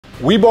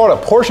We bought a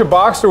Porsche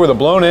Boxster with a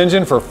blown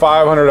engine for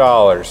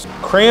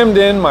 $500. Crammed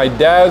in my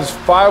dad's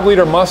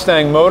 5-liter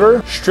Mustang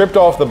motor, stripped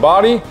off the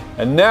body,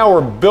 and now we're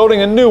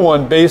building a new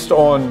one based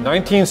on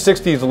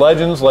 1960s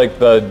legends like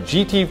the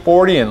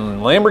GT40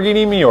 and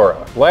Lamborghini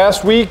Miura.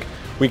 Last week,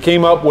 we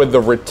came up with the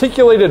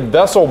Reticulated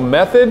Vessel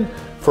Method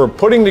for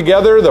putting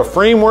together the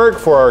framework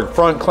for our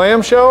front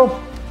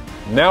clamshell.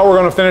 Now we're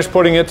gonna finish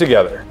putting it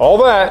together.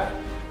 All that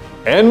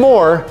and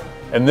more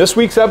in this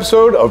week's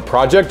episode of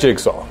Project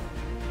Jigsaw.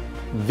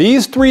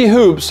 These 3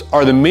 hoops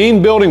are the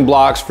main building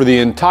blocks for the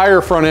entire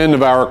front end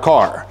of our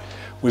car.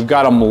 We've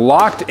got them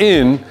locked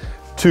in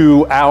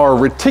to our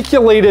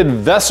reticulated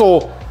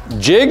vessel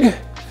jig,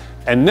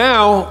 and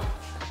now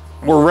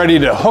we're ready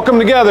to hook them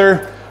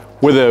together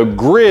with a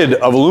grid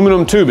of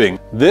aluminum tubing.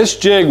 This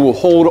jig will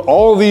hold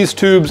all of these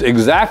tubes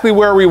exactly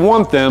where we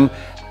want them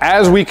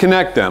as we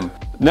connect them.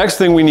 Next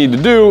thing we need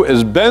to do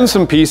is bend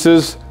some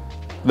pieces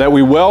that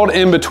we weld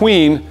in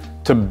between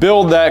to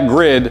build that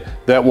grid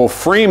that will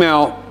frame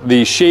out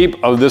the shape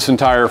of this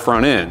entire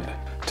front end.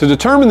 To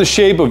determine the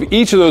shape of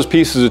each of those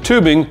pieces of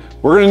tubing,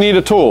 we're gonna need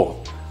a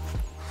tool.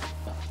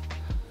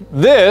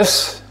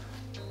 This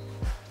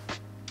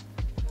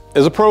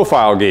is a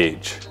profile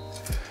gauge.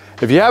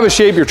 If you have a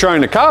shape you're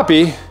trying to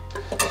copy,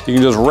 you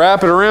can just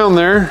wrap it around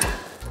there.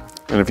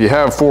 And if you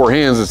have 4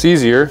 hands, it's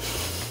easier.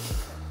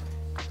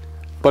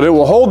 But it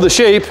will hold the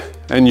shape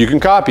and you can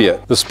copy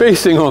it. The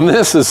spacing on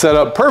this is set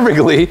up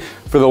perfectly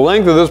for the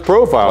length of this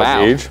profile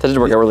gauge. That did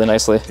work out really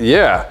nicely.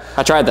 Yeah.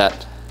 I tried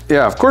that.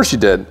 Yeah, of course you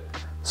did.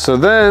 So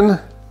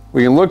then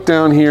we can look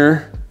down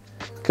here,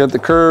 get the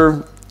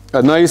curve,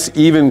 a nice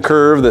even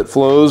curve that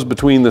flows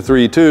between the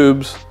 3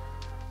 tubes,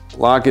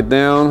 lock it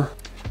down,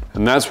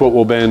 and that's what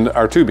we'll bend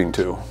our tubing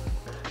to.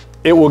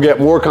 It will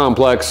get more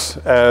complex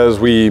as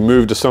we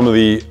move to some of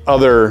the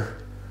other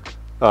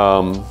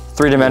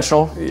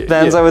 3-dimensional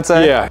bends, I would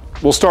say. Yeah,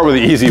 we'll start with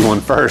the easy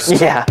one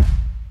first. Yeah.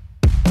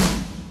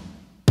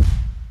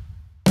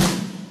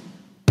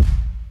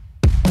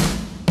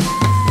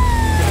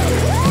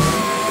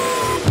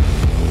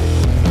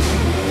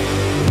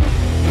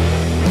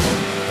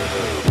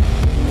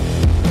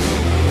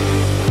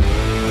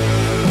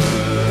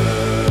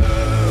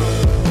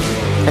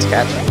 Nice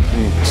catch.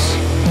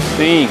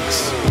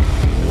 Thanks.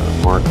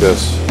 Mark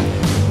this.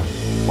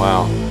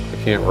 Wow,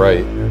 I can't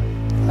write.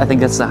 I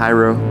think that's the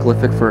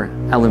hieroglyphic for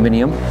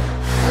aluminium.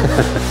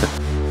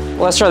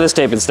 Well, let's try this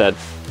tape instead.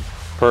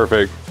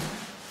 Perfect.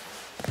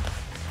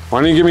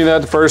 Why didn't you give me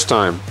that the first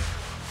time?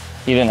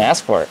 You didn't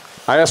ask for it.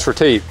 I asked for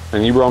tape,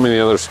 and you brought me the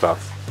other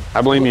stuff.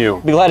 I blame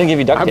you. Be glad to give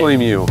you duct tape. I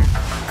blame you.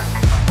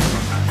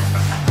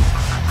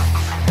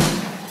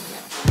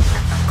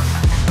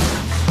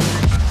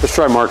 Let's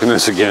try marking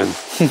this again.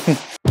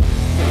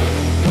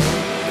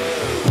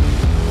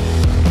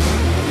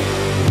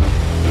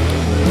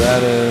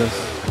 That is,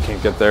 I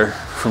can't get there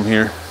from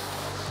here.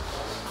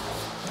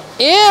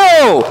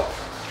 Ew!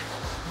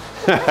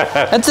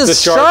 That's a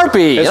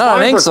Sharpie, it's not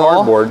an ink saw.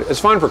 Cardboard. It's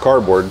fine for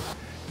cardboard.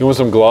 You want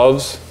some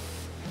gloves?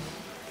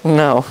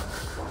 No.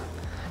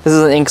 This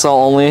is an ink saw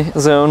only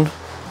zone.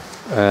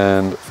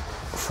 And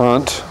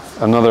front,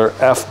 another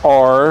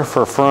FR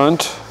for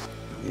front.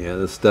 Yeah,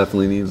 this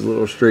definitely needs a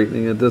little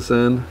straightening at this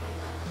end.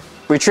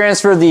 We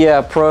transferred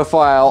the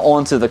profile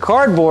onto the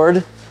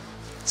cardboard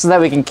so that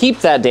we can keep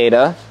that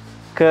data,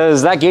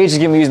 because that gauge is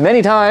going to be used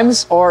many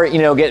times, or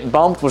get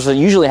bumped, which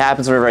usually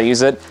happens whenever I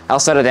use it. I'll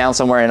set it down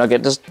somewhere and it'll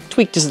get just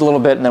tweaked just a little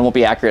bit and then won't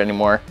be accurate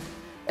anymore.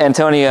 And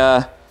Tony,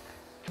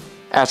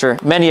 after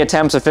many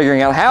attempts of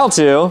figuring out how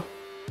to,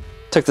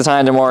 took the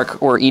time to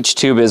mark where each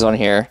tube is on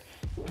here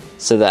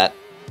so that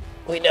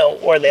we know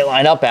where they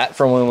line up at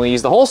from when we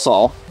use the hole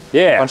saw.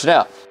 Yeah. Punch it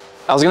out.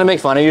 I was gonna make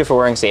fun of you for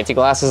wearing safety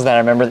glasses, then I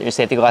remember that your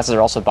safety glasses are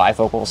also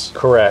bifocals.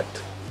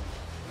 Correct.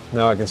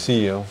 Now I can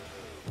see you.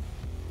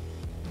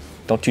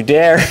 Don't you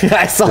dare.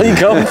 I saw you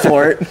going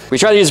for it. We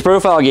tried to use a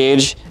profile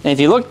gauge, and if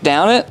you look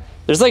down it,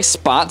 there's like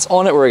spots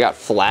on it where it got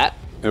flat.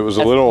 It was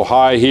a little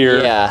high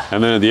here, yeah.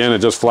 And then at the end it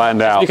just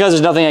flattened out. Because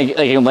there's nothing I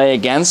can lay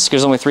against,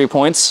 because there's only 3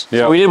 points. Yeah.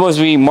 So what we did was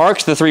we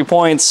marked the 3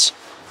 points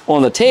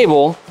on the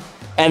table,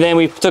 and then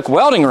we took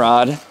welding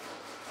rod,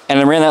 and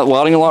then ran that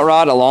welding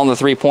rod along the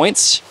 3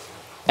 points,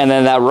 and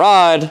then that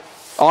rod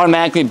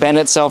automatically bent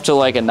itself to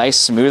like a nice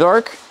smooth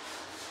arc.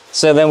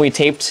 So then we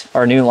taped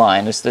our new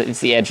line. It's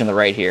the edge on the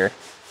right here.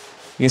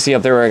 You can see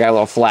up there where I got a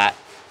little flat,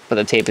 but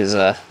the tape is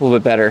a little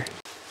bit better.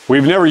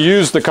 We've never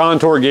used the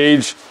contour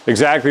gauge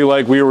exactly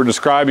like we were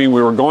describing.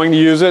 We were going to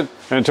use it,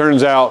 and it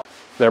turns out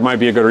there might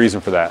be a good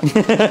reason for that.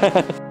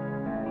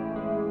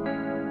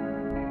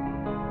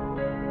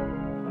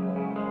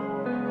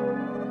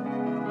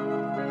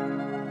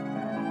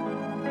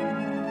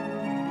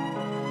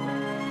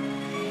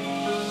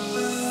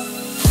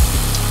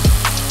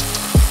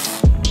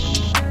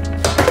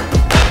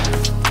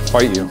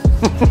 Fight you.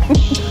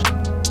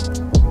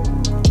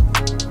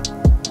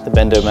 The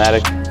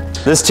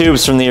Bend-O-Matic. This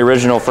tube's from the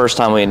original first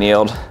time we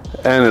annealed.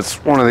 And it's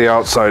one of the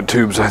outside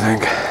tubes, I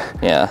think.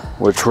 Yeah.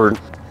 Which were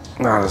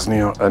not as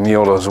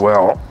annealed as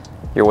well.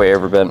 You're way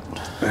overbent.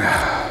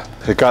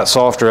 It got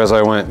softer as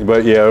I went,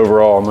 but yeah,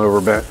 overall I'm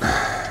overbent.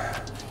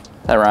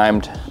 That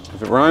rhymed.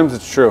 If it rhymes,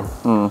 it's true.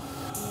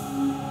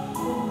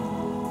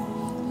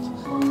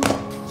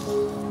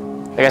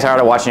 I got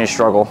tired of watching you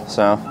struggle,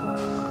 so.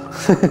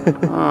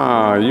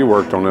 You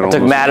worked on it. I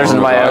took matters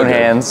into my own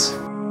hands.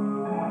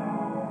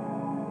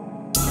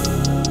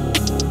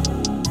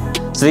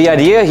 So the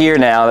idea here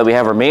now that we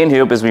have our main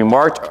hoop is we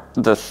marked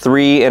the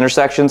 3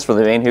 intersections for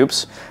the main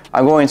hoops.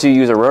 I'm going to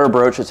use a rotor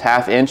broach that's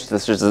 1/2 inch,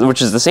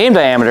 which is the same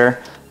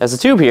diameter as the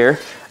tube here.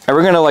 And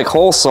we're gonna like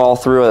hole saw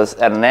through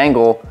at an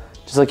angle,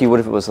 just like you would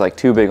if it was like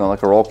tubing on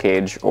like a roll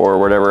cage or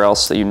whatever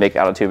else that you'd make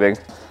out of tubing.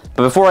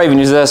 But before I even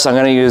use this, I'm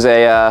gonna use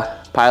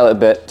a pilot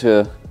bit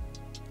to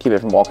keep it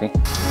from walking.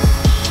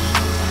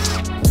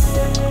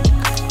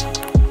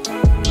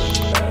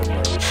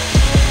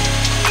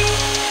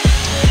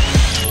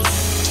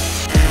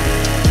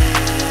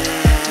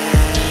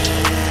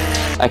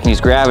 I can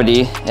use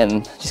gravity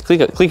and these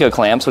Cleco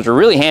clamps, which are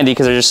really handy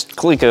because they're just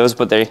Clecos,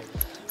 but they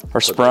are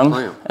sprung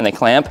and they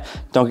clamp.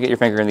 Don't get your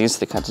finger in these,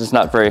 it's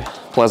not very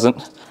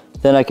pleasant.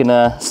 Then I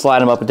can slide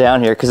them up and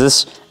down here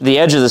because the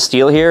edge of the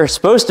steel here is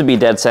supposed to be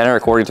dead center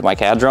according to my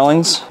CAD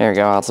drawings. There we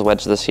go, I'll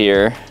wedge this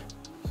here.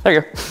 There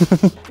you go.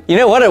 You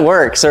know what, it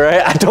works, all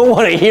right? I don't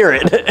want to hear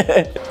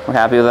it. I'm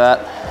happy with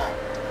that.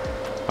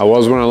 I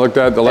was when I looked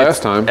at it the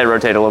last time. It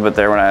rotated a little bit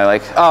there when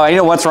I oh, you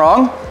know what's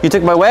wrong? You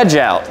took my wedge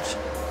out.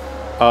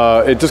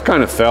 It just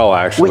kind of fell,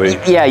 actually.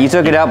 Yeah, you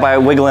took it out by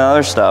wiggling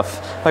other stuff.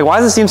 Like, why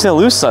does it seem so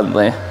loose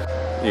suddenly?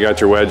 You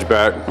got your wedge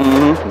back.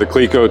 The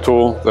Cleco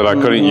tool that I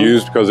couldn't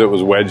use because it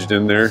was wedged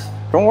in there.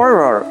 Don't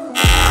worry about it.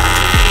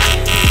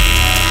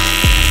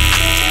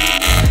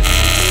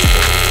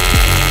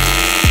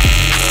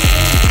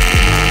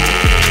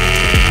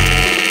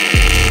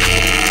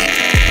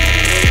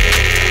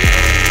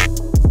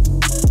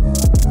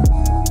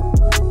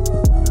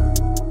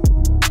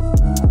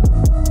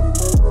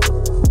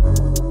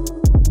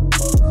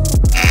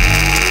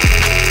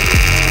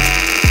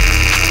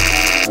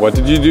 What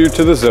did you do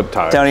to the zip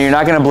tie? Tony, you're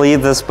not gonna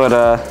believe this, but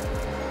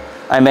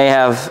I may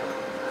have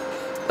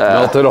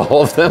melted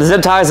all of them. The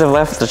zip ties have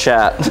left the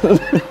chat.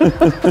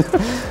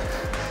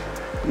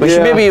 We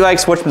should maybe like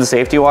switch from the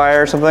safety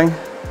wire or something.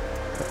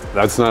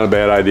 That's not a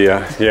bad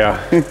idea,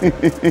 yeah.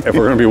 If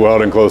we're gonna be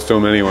welding close to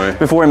them anyway.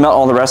 Before we melt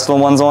all the rest of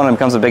the ones on, it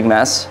becomes a big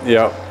mess.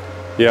 Yep,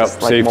 like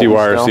safety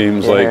wire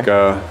seems like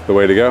the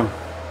way to go.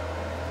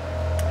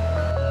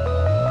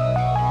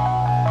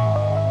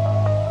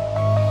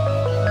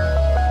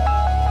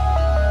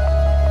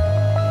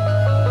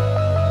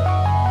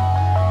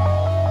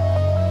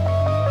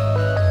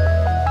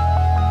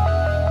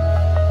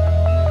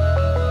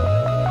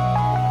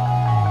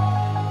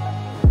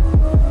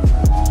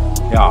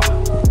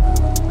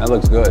 That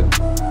looks good.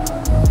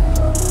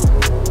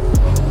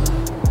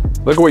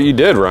 Look at what you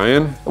did,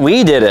 Ryan.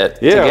 We did it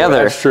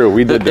together. That's true.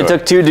 We did it. It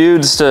took 2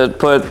 dudes to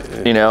put,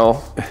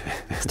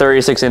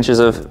 36 inches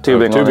of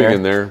tubing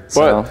in there.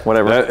 So, but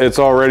whatever. It's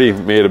already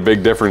made a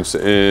big difference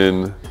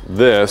in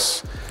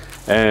this.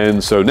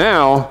 And so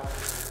now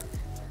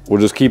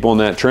we'll just keep on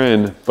that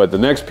trend. But the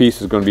next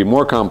piece is going to be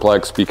more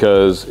complex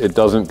because it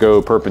doesn't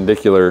go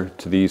perpendicular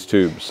to these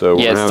tubes. So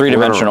yeah, it's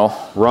 3-dimensional.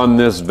 Run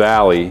this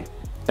valley.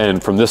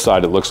 And from this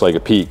side, it looks like a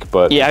peak,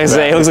 but yeah, I was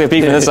saying it looks like a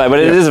peak from this side, but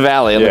it is a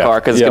valley on the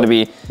car because it's going to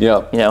be,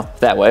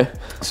 that way.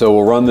 So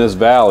we'll run this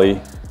valley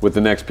with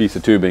the next piece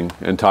of tubing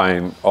and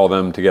tying all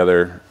them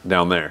together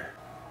down there.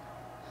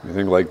 You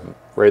think like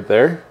right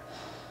there?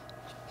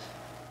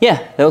 Yeah,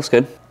 that looks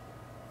good.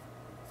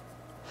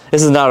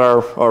 This is not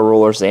our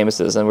rollers,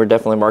 Amos's, and we're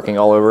definitely marking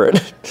all over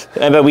it.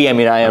 I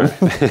am.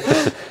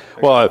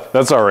 Well,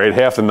 that's all right.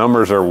 Half the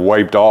numbers are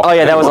wiped off. Oh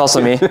yeah, that was also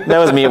me. That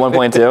was me at one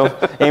point too.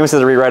 Amos said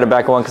to rewrite it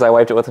back one because I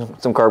wiped it with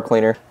some carb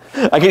cleaner.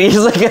 I could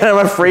easily get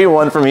a free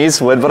one from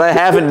Eastwood, but I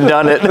haven't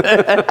done it.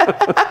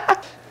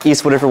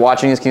 Eastwood, if you're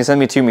watching this, can you send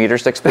me 2 meter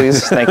sticks,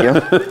 please? Thank you.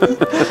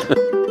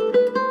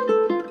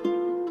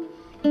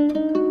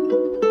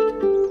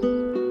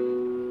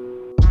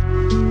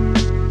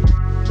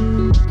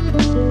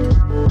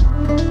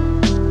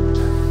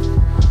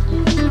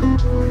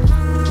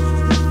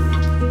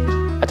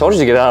 I told you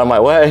to get out of my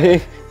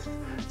way.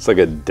 It's like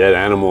a dead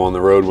animal on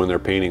the road when they're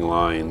painting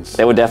lines.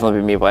 That would definitely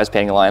be me if I was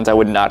painting lines. I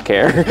would not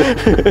care. It's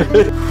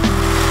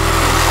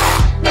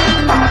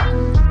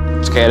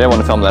okay, I didn't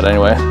want to film that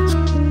anyway.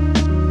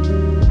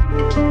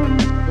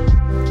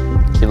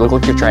 You look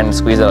like you're trying to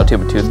squeeze out a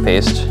tube of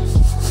toothpaste.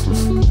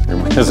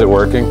 Is it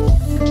working?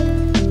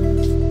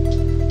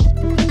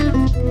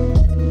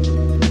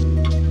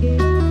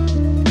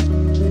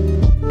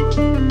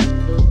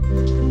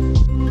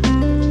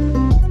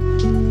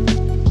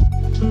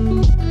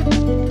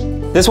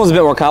 This one's a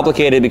bit more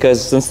complicated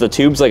because since the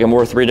tube's like a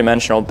more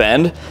 3-dimensional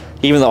bend,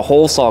 even the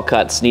hole saw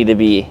cuts need to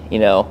be, I don't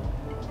know,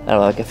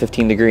 like a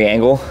 15-degree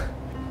angle.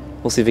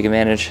 We'll see if we can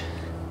manage.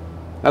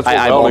 That's what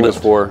welding is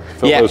for.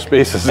 Fill those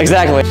spaces.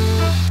 Exactly.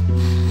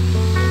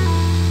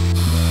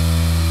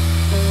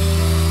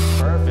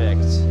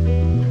 Perfect.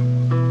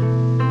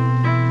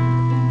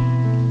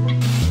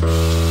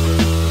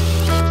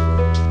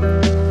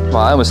 Well,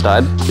 I almost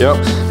died. Yep.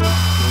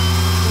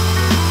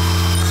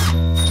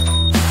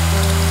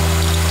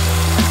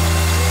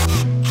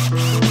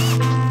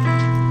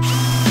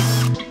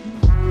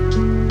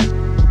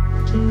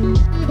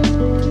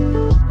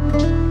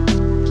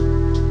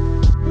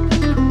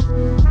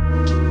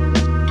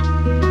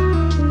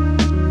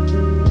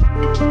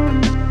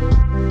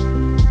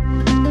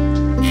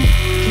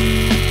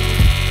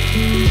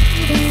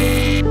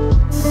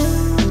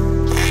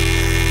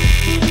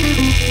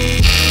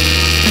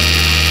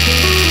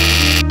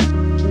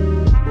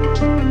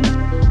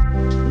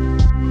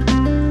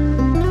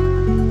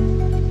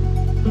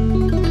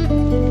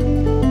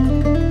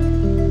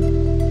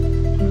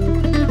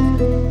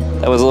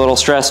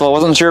 little stressful. I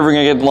wasn't sure if we were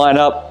gonna get lined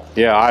up.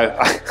 Yeah,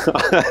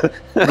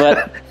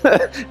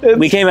 But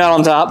we came out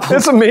on top.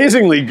 It's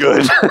amazingly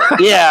good.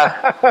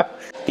 Yeah.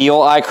 The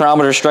old eye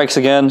chronometer strikes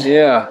again.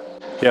 Yeah.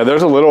 Yeah,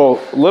 there's a little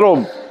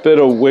bit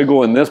of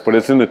wiggle in this, but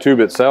it's in the tube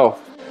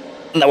itself.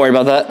 Not worried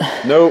about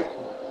that. Nope.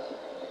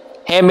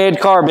 Handmade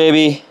car,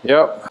 baby.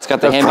 Yep. It's got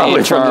the That's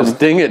handmade charm. from this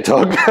ding it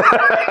took.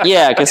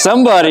 Yeah, because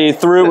somebody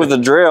threw it with a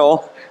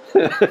drill.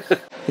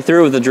 He threw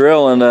it with a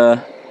drill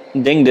and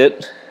dinged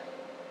it.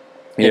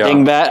 Yeah.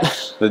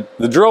 Dingbat.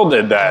 The drill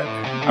did that.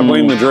 I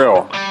blame the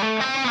drill.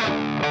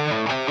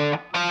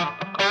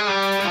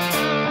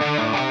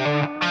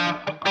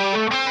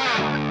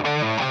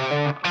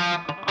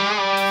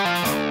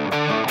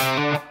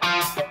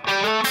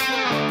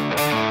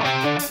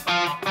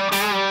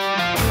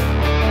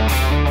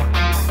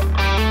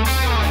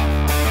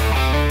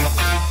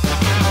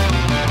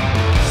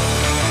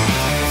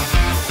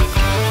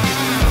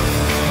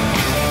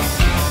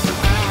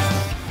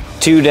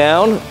 Two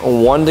down,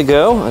 one to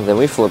go, and then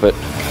we flip it.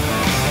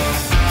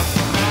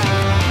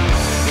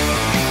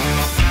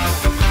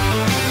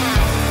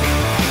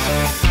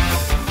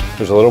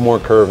 There's a little more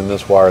curve in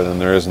this wire than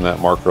there is in that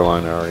marker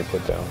line I already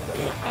put down.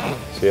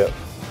 See it?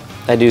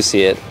 I do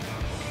see it.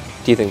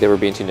 Do you think they were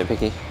being too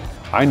nitpicky?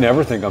 I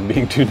never think I'm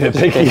being too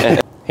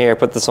nitpicky. Here,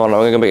 put this on. I'm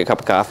gonna make a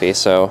cup of coffee,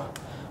 so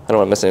I don't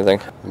want to miss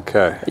anything.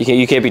 Okay.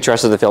 You can't be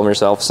trusted to film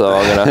yourself, so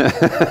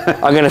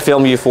I'm gonna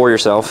film you for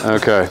yourself.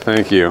 Okay,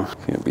 thank you.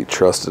 Can't be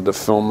trusted to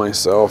film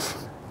myself.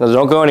 No,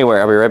 don't go anywhere.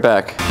 I'll be right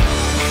back.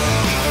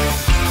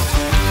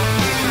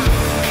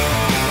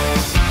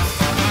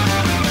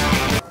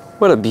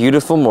 What a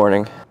beautiful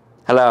morning.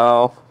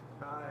 Hello.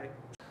 Hi.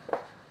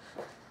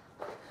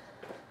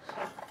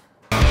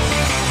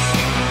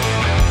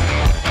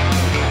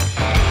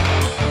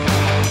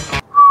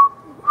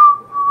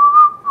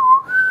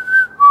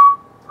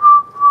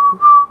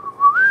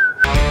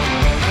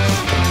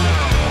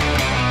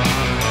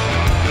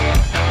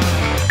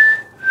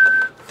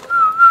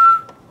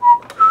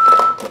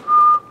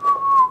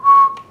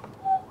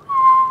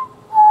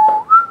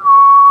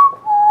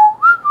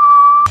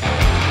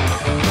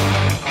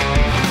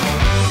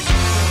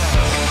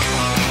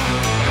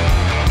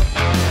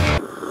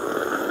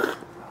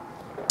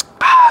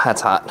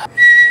 That's hot.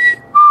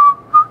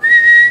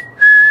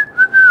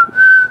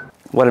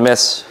 What a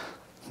miss.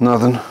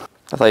 Nothing.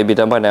 I thought you'd be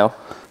done by now.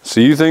 So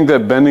you think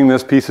that bending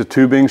this piece of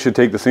tubing should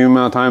take the same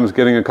amount of time as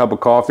getting a cup of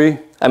coffee?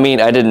 I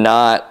mean, I did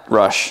not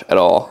rush at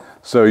all.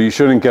 So you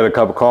shouldn't get a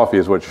cup of coffee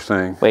is what you're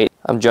saying? Wait,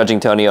 I'm judging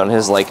Tony on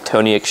his like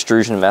Tony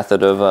extrusion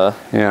method of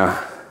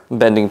Yeah.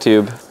 bending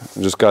tube.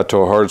 Just got to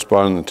a hard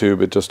spot in the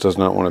tube. It just does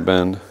not want to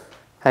bend.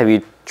 Have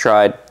you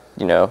tried,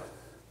 you know,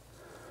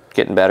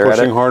 getting better at it?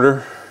 Pushing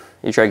harder?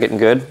 You tried getting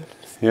good?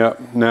 Yeah,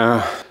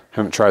 nah,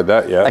 haven't tried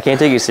that yet. I can't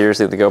take you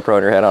seriously with the GoPro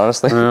in your head,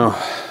 honestly. Well,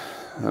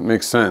 that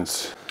makes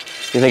sense.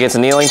 You think it's a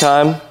kneeling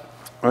time?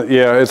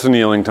 Yeah, it's a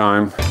kneeling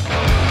time.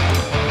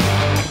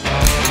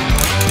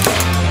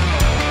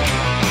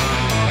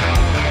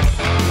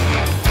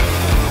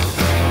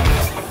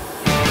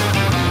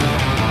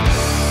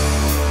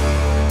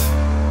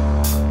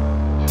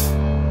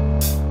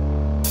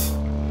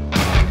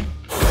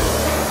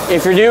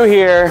 If you're new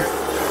here,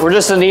 we're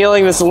just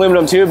annealing this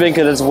aluminum tubing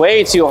because it's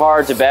way too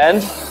hard to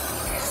bend.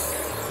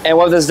 And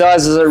what this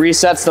does is it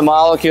resets the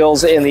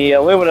molecules in the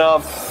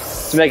aluminum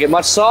to make it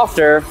much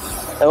softer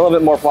and a little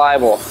bit more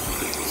pliable.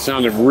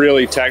 Sounded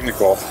really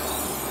technical.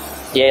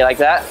 Yeah, you like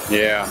that?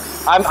 Yeah.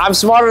 I'm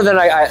smarter than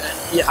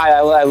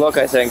I look,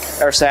 I think,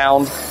 or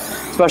sound,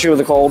 especially with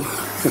the cold.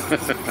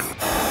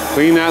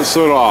 Clean that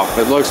soot off.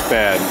 It looks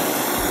bad.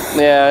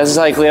 Yeah, this is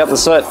how you clean up the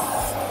soot.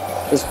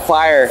 This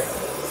fire.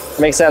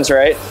 Makes sense,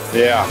 right?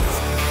 Yeah.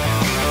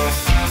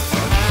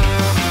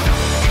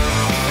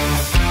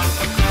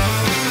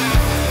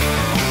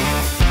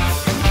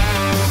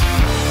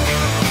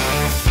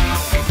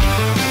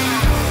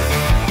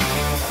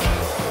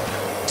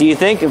 Do you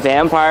think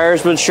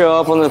vampires would show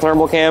up on the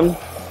thermal cam?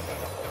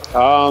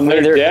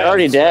 They're dead.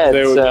 already dead,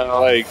 They would be so-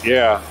 like,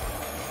 yeah.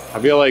 I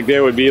feel like they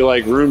would be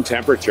like room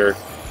temperature.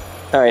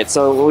 All right,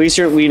 so at least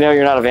we know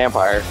you're not a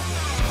vampire.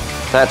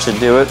 That should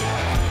do it.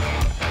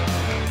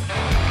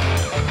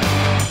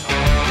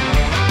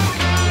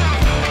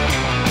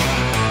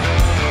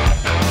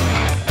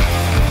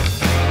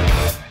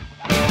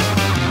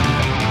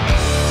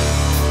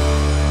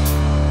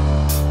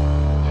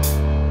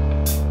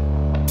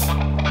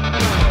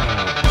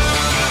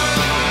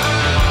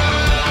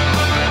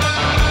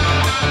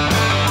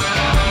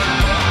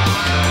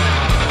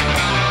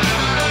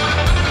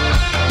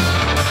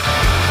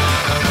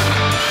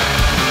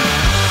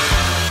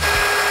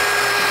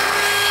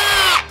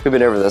 We've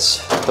been over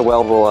this. The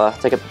weld will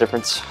take up the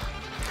difference.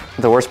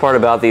 The worst part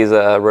about these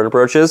rotor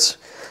broaches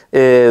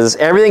is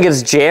everything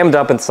gets jammed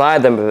up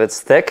inside them if it's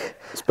thick.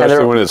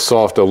 Especially when it's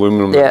soft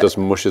aluminum that just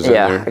mushes in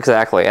there. Yeah,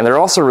 exactly. And they're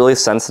also really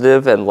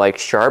sensitive and like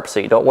sharp, so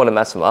you don't want to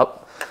mess them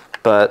up.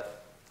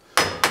 But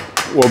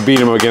we'll beat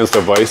them against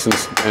a vise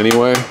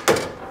anyway.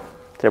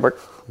 did it work?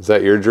 Is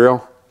that your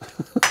drill?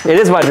 It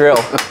is my drill.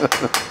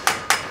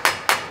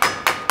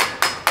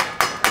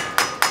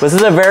 This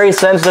is a very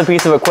sensitive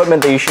piece of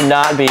equipment that you should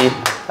not be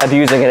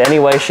abusing in any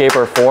way, shape,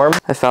 or form.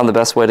 I found the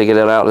best way to get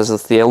it out is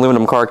with the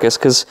aluminum carcass,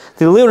 because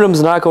the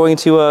aluminum's not going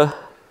to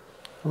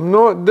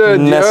not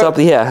dead mess yet. up.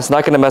 Yeah, it's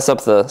not going to mess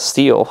up the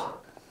steel.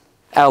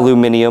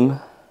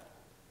 Aluminium.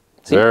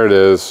 See? There it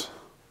is.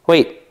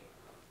 Wait.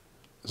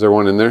 Is there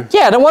one in there?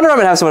 Yeah, no wonder I'm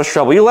gonna have so much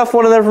trouble. You left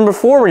one in there from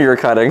before when you were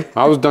cutting.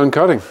 I was done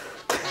cutting.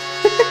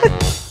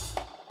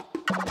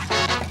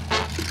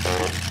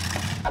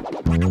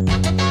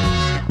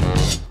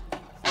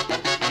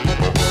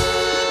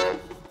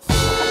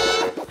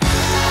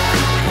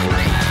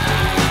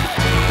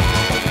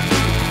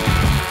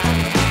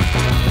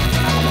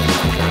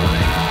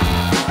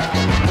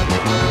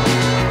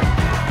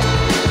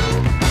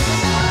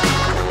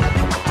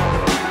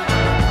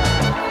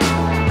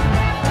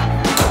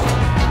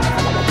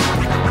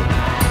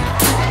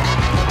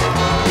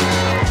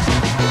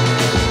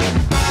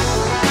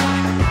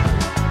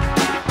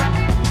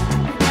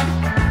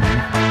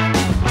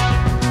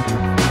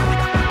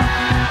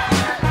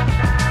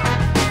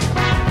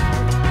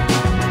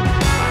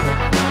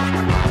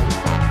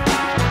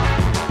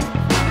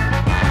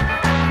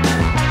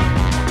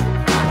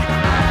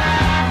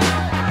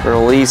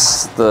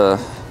 Release the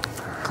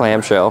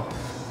clamshell.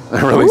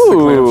 Release the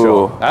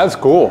clamshell. That's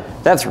cool.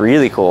 That's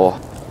really cool.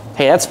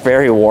 Hey, that's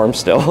very warm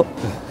still.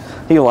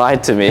 He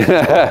lied to me.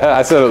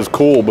 I said it was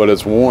cool, but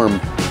it's warm.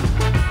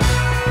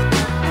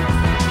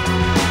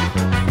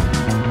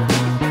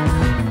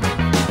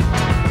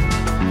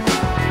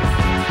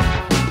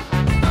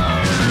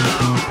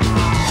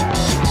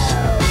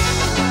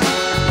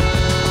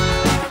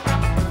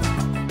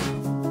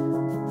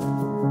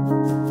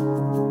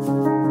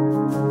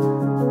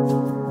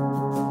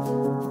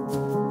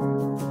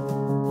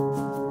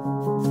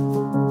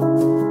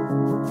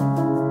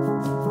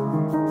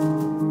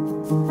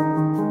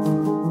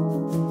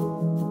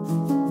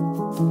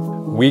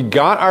 We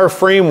got our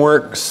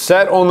framework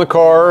set on the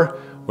car.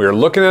 We were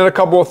looking at a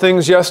couple of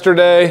things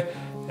yesterday,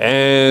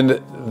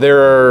 and there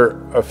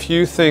are a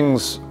few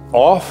things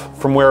off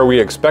from where we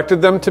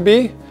expected them to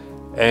be,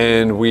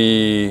 and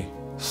we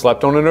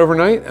slept on it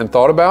overnight and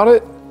thought about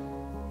it,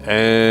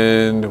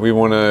 and we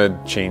want to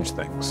change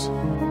things.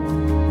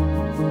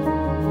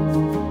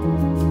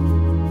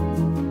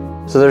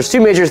 So there's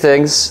two major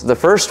things. The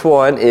first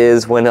one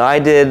is when I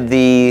did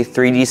the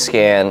 3D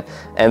scan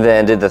and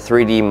then did the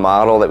 3D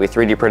model that we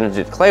 3D printed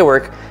to clay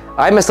work,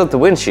 I messed up the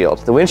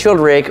windshield. The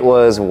windshield rake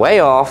was way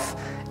off,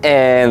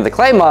 and the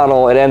clay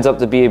model, it ends up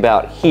to be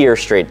about here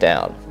straight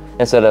down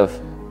instead of,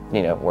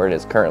 you know, where it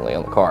is currently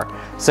on the car.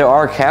 So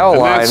our cowl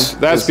line...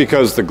 That's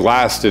because the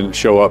glass didn't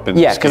show up in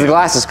the scan. Yeah, because the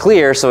glass is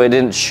clear, so it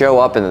didn't show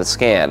up in the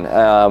scan.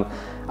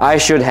 I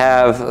should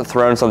have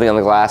thrown something on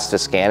the glass to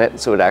scan it,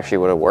 so it actually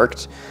would have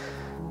worked.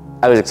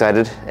 I was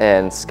excited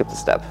and skipped a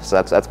step,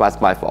 so that's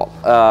my fault.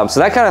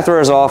 So that kind of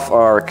throws off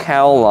our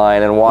cowl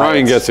line and why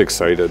Ryan gets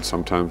excited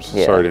sometimes.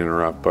 Yeah. Sorry to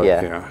interrupt, but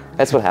yeah.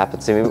 That's what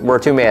happens. I mean, we're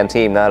a two-man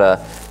team, not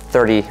a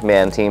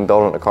 30-man team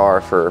building a car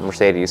for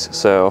Mercedes.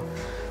 So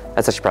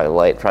that's actually probably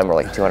light, probably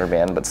more like 200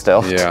 man, but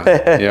still.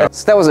 Yeah, yeah.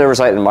 So that was an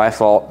oversight and my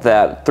fault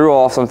that threw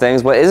off some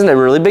things, but isn't a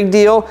really big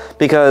deal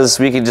because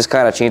we could just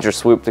kind of change our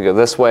swoop to go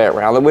this way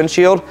around the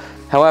windshield.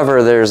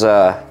 However, there's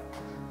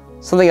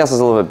something else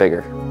that's a little bit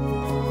bigger.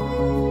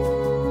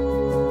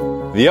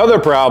 The other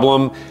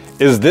problem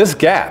is this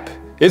gap.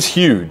 It's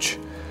huge.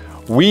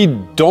 We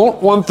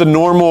don't want the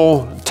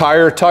normal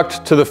tire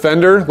tucked to the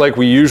fender like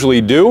we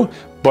usually do,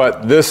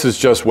 but this is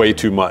just way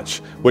too much,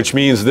 which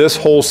means this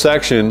whole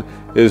section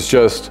is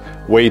just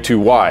way too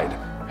wide.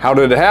 How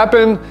did it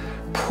happen?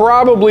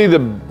 Probably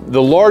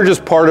the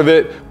largest part of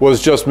it was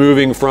just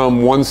moving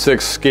from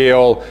 1/6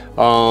 scale,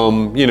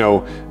 you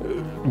know,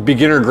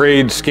 beginner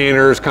grade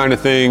scanners kind of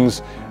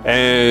things,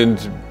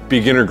 and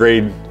beginner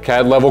grade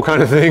CAD level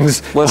kind of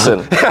things.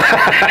 Listen,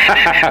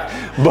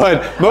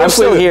 but mostly, I'm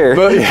still here.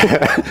 But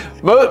yeah,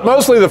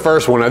 mostly the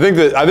first one. I think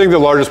the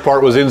largest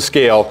part was in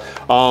scale.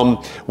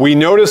 We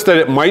noticed that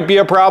it might be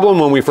a problem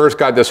when we first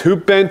got this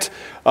hoop bent,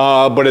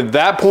 but at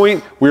that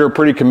point we were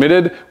pretty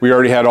committed. We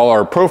already had all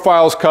our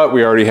profiles cut.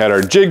 We already had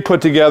our jig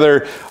put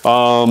together.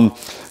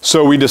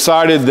 So we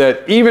decided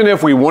that even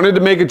if we wanted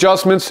to make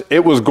adjustments,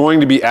 it was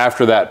going to be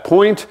after that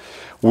point.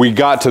 We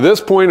got to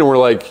this point and we're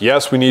like,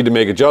 yes, we need to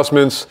make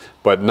adjustments,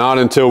 but not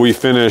until we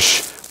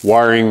finish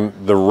wiring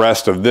the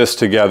rest of this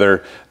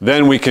together.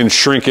 Then we can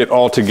shrink it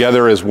all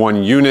together as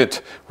one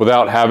unit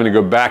without having to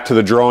go back to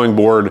the drawing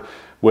board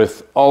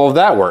with all of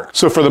that work.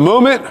 So for the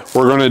moment,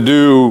 we're gonna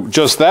do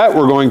just that.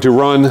 We're going to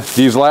run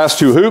these last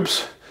two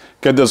hoops,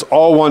 get this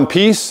all one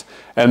piece,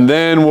 and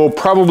then we'll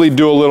probably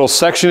do a little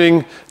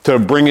sectioning to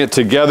bring it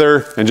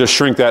together and just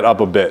shrink that up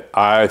a bit.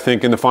 I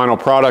think in the final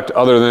product,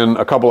 other than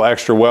a couple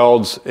extra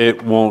welds,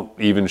 it won't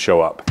even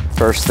show up.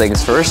 First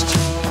things first,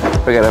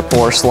 we gotta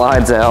pour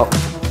slides out.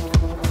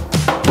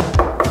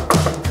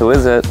 Who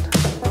is it?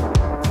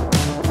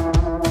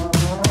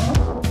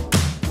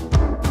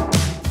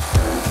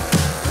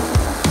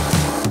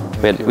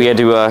 We had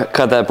to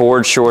cut that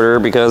board shorter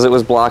because it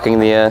was blocking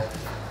the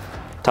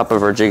top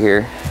of our jig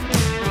here.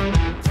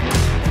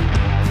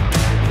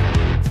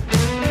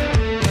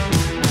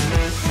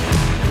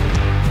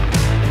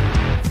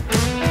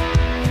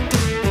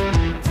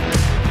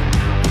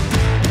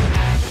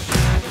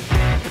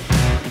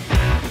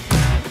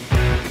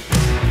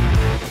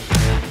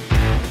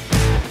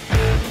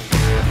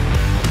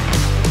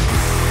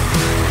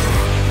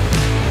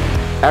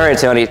 right,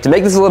 Tony, to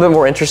make this a little bit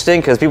more interesting,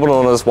 because people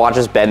don't just watch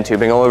us bend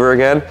tubing all over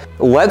again,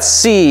 let's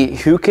see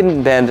who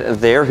can bend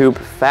their hoop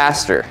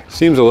faster.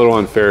 Seems a little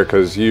unfair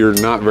because you're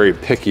not very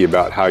picky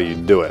about how you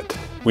do it.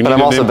 But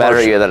I'm also better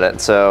at you than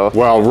it, so.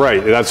 Well,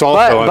 right, that's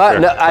also unfair. But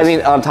no, I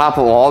mean, on top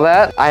of all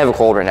that, I have a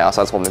cold right now,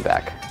 so that's holding me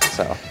back,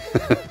 so.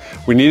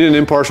 We need an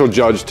impartial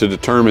judge to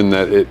determine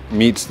that it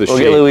meets the shape.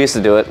 We'll get Luis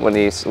to do it when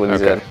he's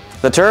in.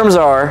 The terms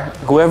are,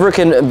 whoever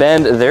can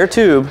bend their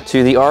tube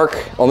to the arc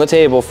on the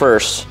table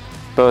first,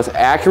 both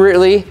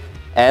accurately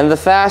and the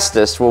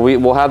fastest,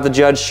 we'll have the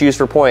judge choose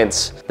for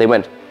points. They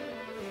win.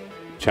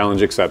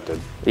 Challenge accepted.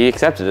 He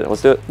accepted it,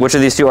 let's do it. Which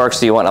of these two arcs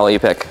do you want? I'll let you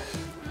pick.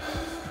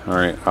 All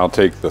right, I'll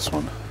take this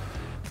one.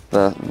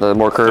 The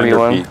more curvy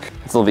one? Peak.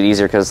 It's a little bit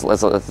easier because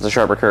it's a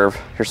sharper curve.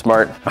 You're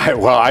smart.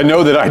 Well, I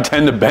know that I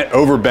tend to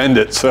overbend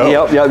it, so.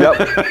 Yep.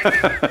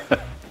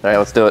 All right,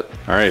 let's do it.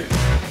 All right.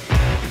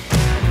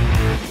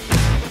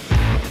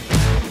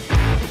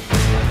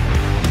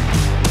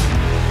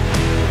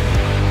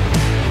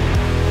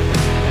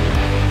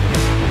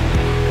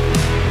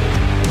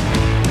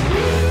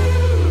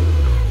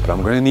 But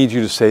I'm going to need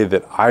you to say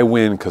that I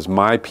win because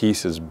my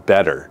piece is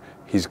better.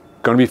 He's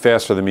going to be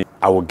faster than me.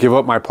 I will give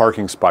up my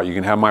parking spot. You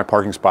can have my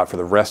parking spot for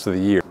the rest of the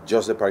year.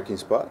 Just the parking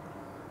spot?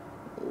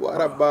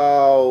 What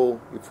about,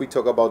 if we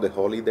talk about the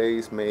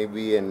holidays,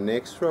 maybe an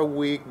extra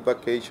week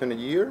vacation a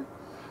year?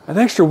 An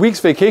extra week's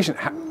vacation?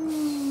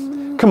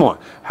 Come on.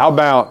 How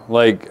about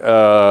like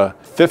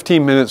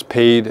 15 minutes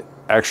paid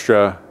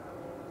extra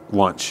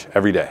lunch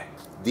every day?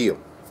 Deal.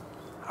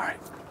 All right.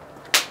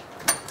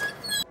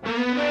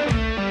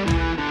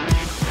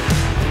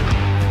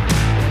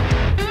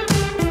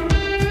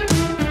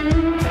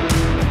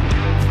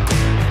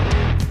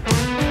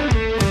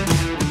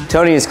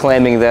 Tony is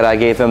claiming that I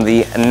gave him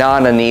the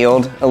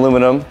non-annealed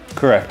aluminum.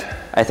 Correct.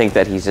 I think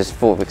that he's just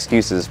full of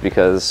excuses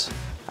because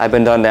I've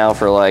been done now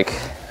for like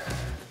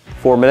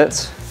 4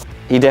 minutes.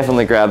 He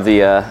definitely grabbed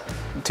the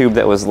tube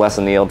that was less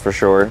annealed for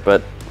sure,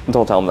 but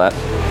don't tell him that.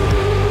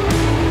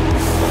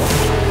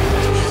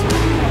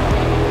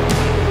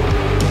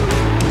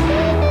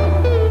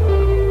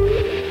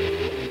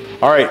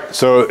 All right,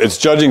 so it's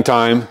judging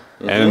time,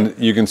 and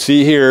you can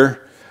see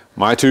here,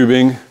 my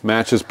tubing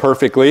matches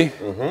perfectly.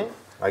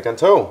 I can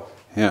tell.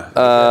 Yeah.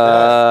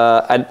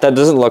 That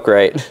doesn't look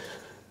right.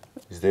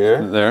 Is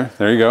there?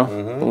 There you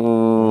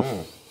go.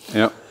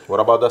 Yep. What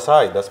about the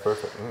side? That's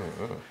perfect.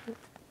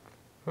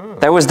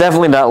 That was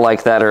definitely not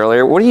like that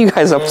earlier. What are you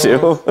guys up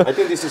to? I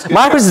think this is good.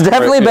 Mine was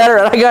definitely better,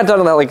 and I got done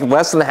in that like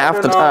less than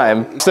half the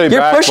time. Stay You're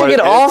back, pushing but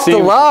it off the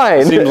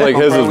line. Seems like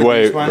his is Compare with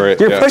way this one. right.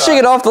 You're pushing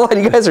it off the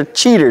line. You guys are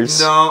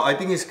cheaters. No, I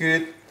think it's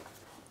good.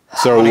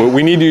 So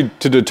we need you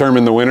to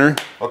determine the winner.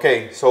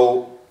 Okay,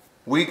 so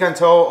we can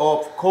tell,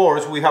 of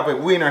course, we have a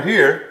winner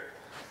here.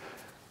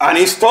 And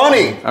it's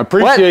Tony. I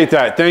appreciate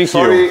that. Thank you.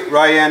 Sorry,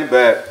 Ryan,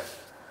 but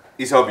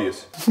it's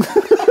obvious.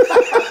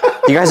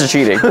 You guys are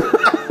cheating.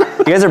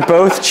 You guys are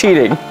both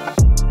cheating.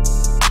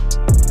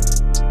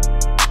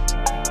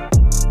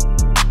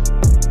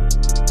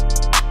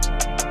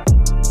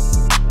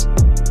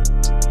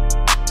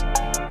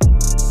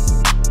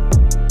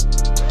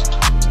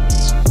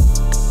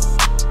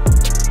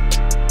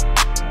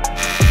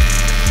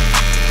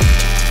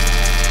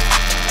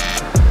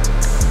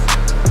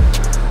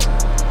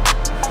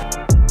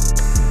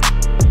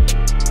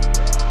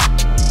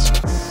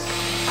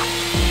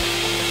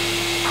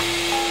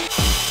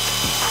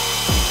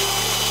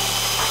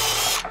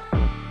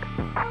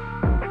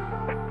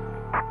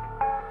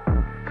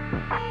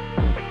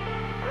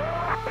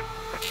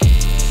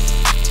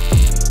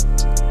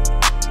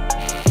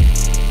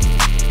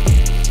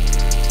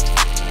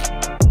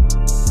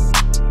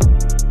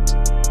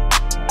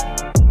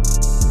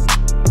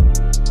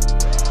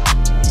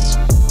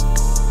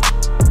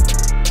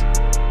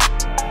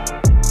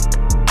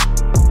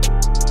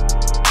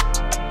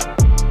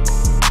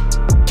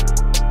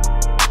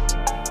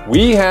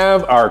 We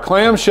have our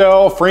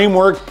clamshell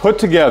framework put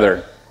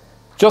together,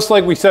 just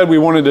like we said we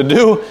wanted to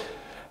do.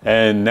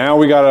 And now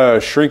we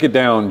gotta shrink it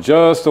down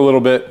just a little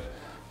bit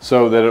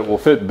so that it will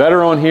fit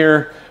better on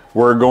here.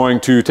 We're going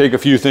to take a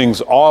few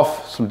things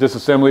off, some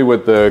disassembly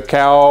with the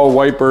cowl,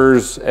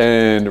 wipers,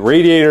 and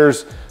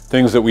radiators,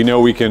 things that we know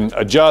we can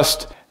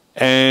adjust.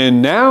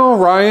 And now,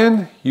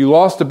 Ryan, you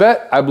lost a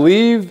bet. I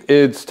believe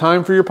it's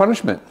time for your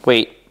punishment.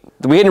 Wait,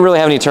 we didn't really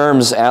have any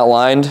terms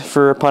outlined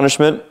for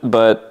punishment,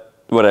 but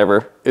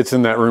whatever. It's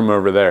in that room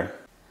over there.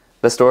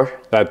 This door?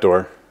 That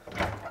door.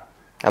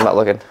 I'm not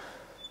looking.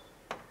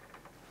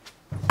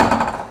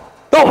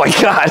 Oh my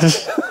God!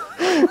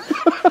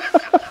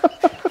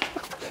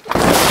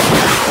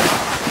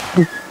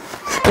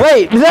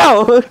 Wait,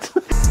 no!